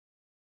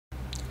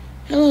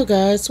Hello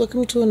guys,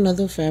 welcome to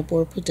another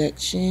Fabboard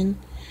production,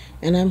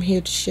 and I'm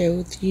here to share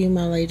with you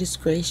my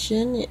latest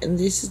creation, and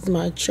this is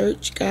my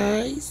church,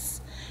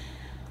 guys.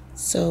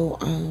 So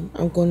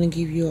I'm going to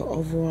give you an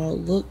overall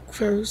look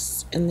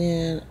first, and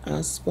then I'll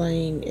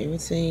explain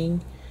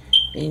everything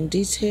in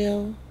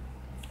detail.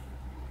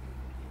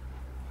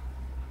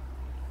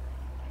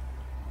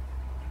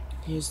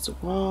 Here's the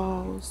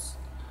walls,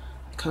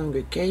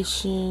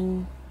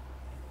 congregation,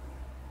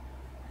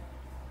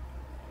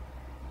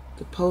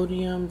 the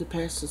podium, the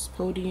pastor's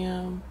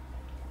podium,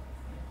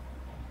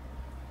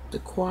 the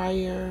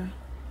choir.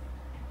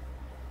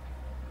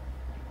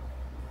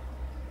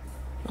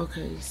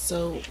 Okay,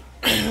 so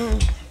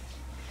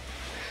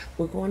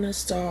we're going to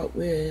start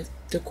with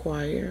the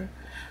choir.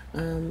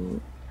 The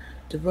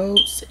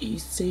robes that you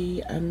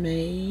see I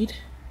made.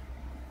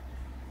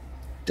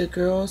 The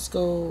girls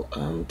go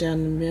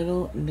down the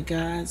middle and the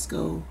guys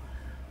go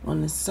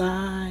on the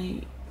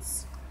sides.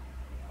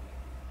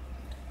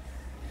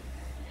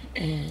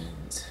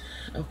 And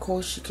of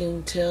course you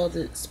can tell that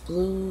it's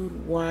blue,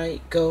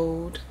 white,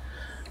 gold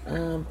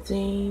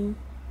theme.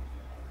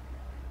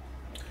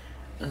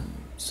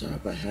 Sorry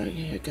about how your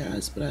hair,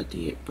 guys, but I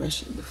did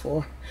brush it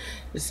before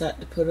I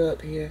decided to put it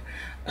up here.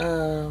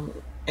 And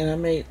I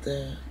made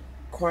the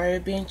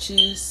choir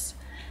benches,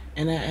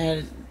 and I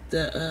added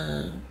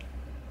the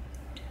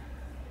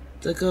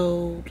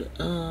gold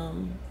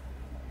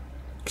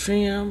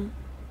trim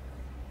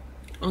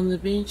on the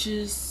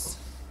benches.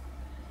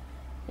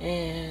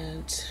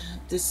 And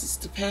this is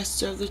the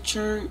pastor of the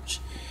church.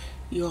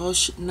 You all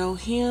should know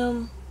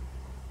him.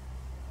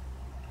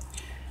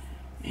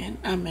 And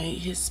I made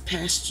his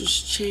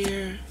pastor's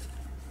chair.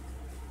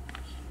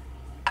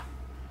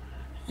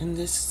 And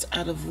this is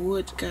out of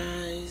wood,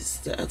 guys.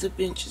 The other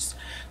benches,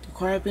 the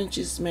choir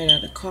benches, made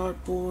out of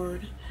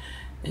cardboard.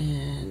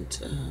 And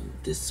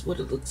this is what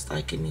it looks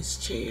like in his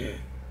chair.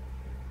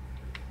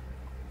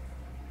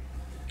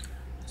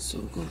 So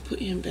we're going to put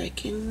him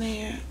back in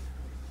there.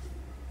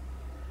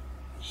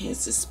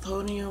 Here's this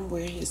podium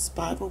where his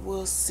Bible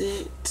will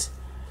sit.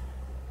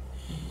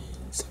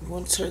 And so I'm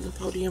going to turn the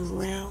podium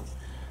around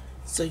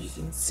so you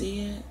can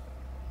see it.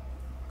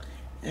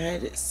 I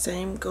added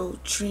same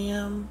gold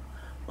trim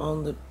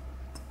on the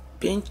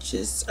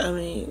benches.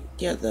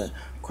 The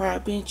choir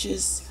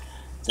benches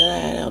that I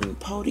had on the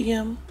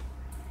podium.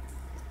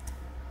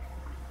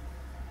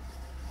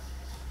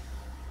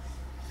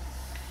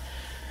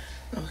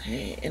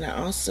 Okay, and I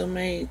also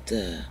made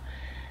the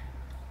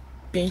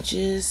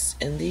benches,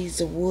 and these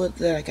are wood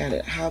that I got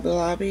at Hobby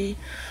Lobby.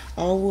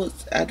 All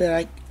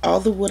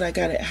the wood I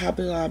got at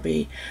Hobby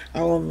Lobby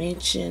I will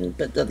mention,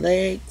 but the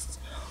legs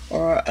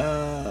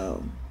are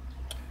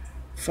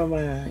from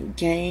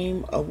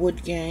a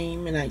wood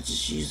game, and I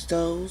just used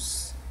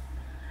those.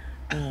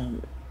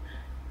 The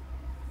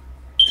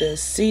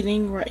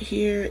seating right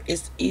here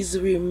is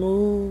easily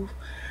removed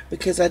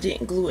because I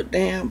didn't glue it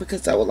down,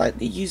 because I would like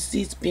to use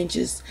these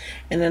benches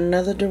in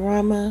another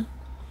diorama.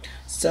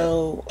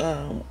 So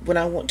when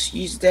I want to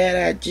use that,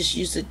 I just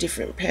use a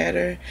different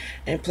pattern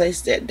and place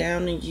that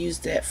down and use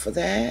that for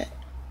that.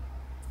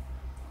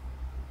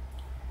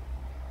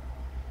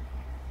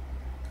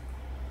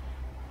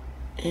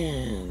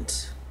 And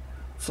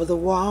for the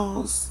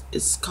walls,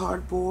 it's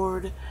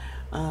cardboard.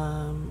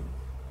 I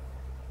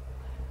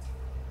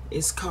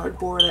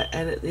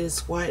added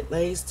this white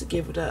lace to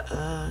give it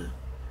a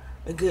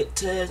good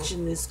touch,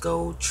 and this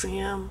gold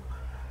trim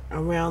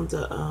around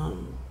the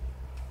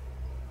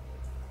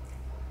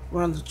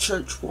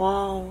church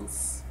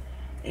walls.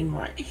 And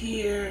right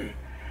here,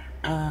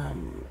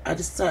 I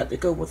decided to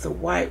go with a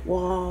white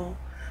wall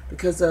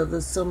because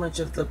of so much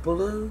of the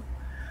blue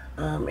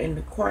in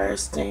the choir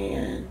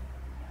stand.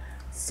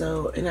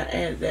 So, and I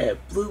added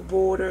that blue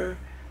border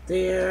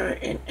there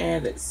and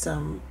added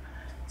some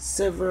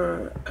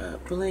silver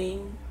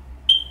bling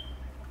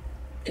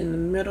in the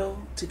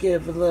middle to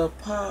give a little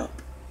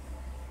pop.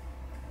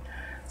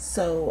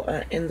 So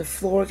in the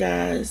floor,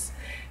 guys,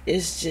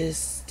 it's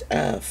just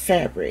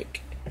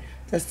fabric.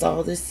 That's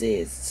all this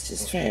is. It's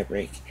just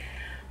fabric.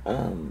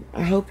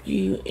 I hope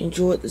you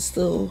enjoyed this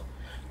little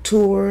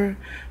tour.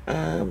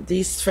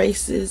 These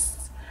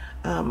faces,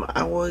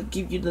 I will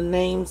give you the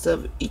names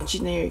of each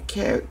and every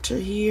character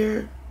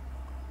here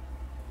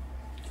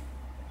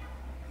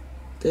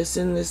that's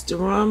in this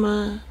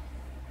diorama,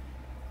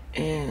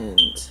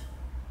 and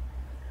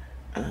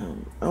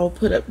I'll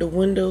put up the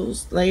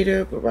windows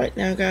later. But right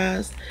now,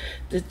 guys,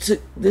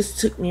 this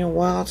took me a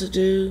while to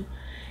do,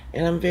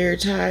 and I'm very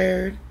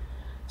tired.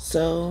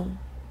 So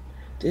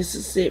this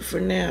is it for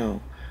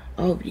now.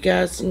 I hope you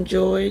guys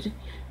enjoyed,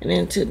 and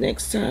until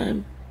next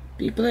time,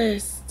 be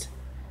blessed.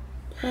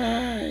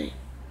 Bye.